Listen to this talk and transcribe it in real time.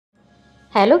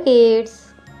Hello kids,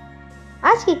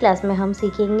 आज की class में हम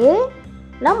सीखेंगे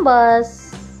नंबर्स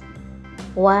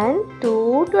 1 to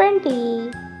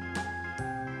 20।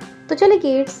 तो चलिए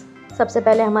किड्स, सबसे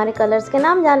पहले हमारे कलर्स के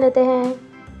नाम जान लेते हैं।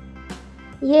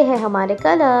 ये है हमारे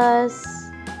कलर्स।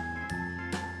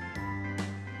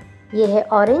 ये है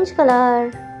orange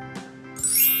colour,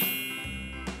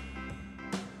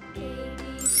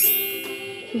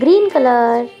 green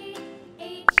colour,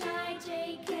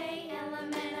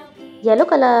 yellow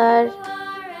colour,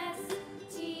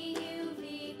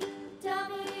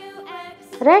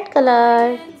 red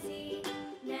colour,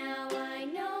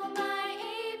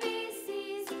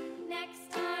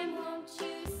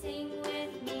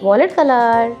 violet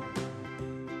colour,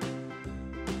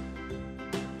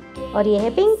 और ये है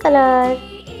pink colour.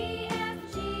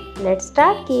 Let's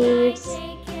start kids.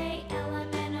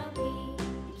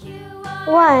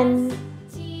 1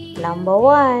 number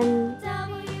 1,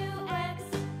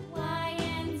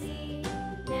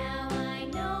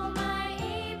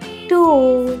 2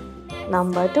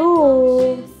 number 2,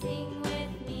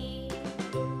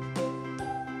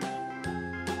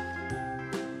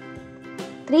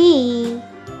 3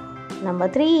 number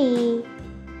 3,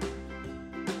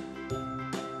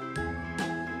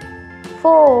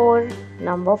 4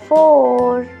 number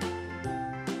 4,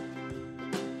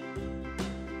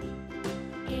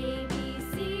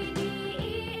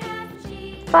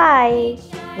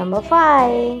 5 number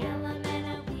 5,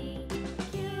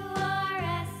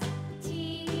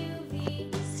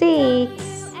 6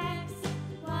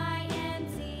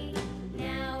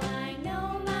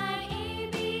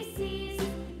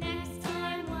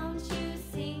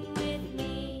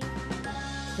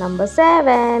 number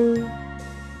 7,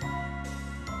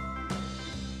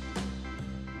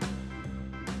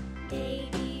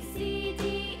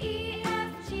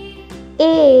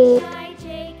 8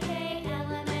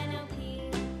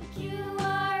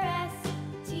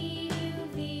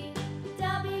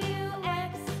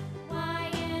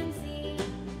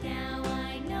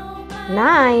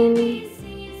 9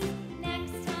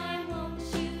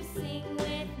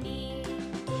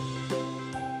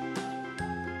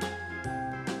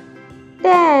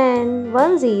 10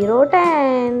 1 0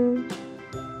 10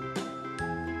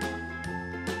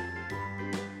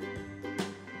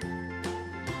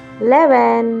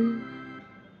 11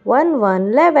 1 1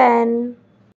 11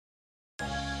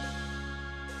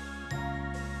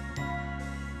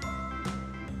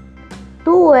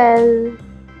 12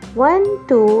 1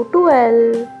 2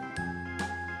 12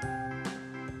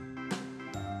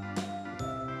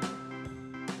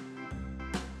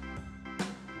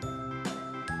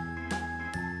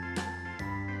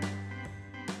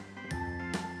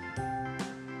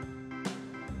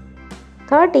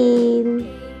 13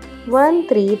 1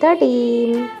 3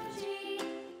 13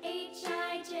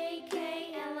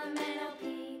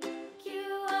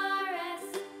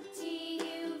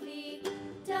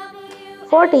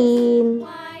 14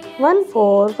 1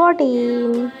 4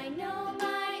 14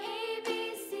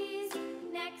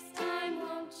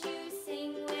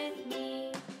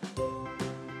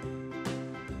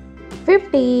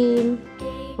 15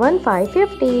 1 5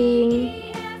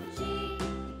 15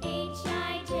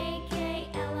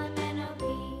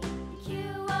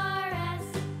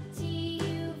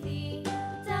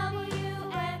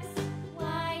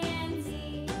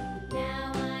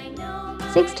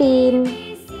 16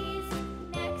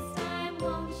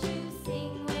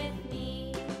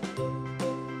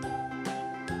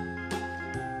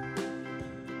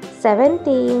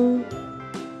 17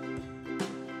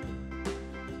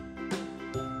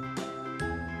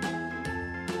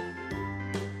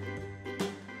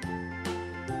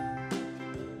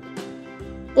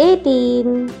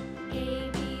 18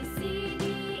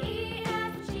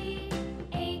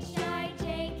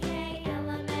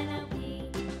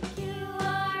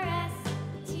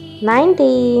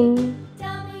 19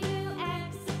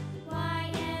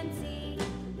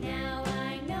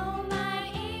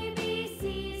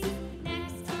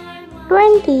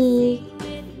 20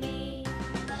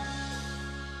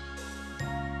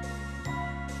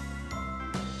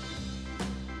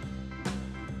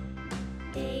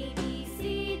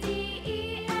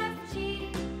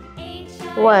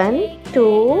 1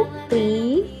 2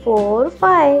 3 4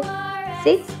 5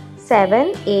 6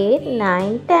 7 8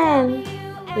 9 10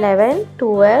 11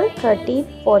 12 13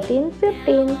 14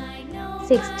 15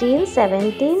 16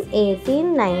 17 18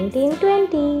 19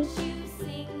 20।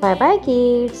 Bye by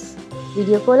Keats.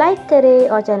 Video को लाइक करें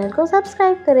और चैनल को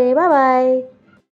सब्सक्राइब करें। Bye bye.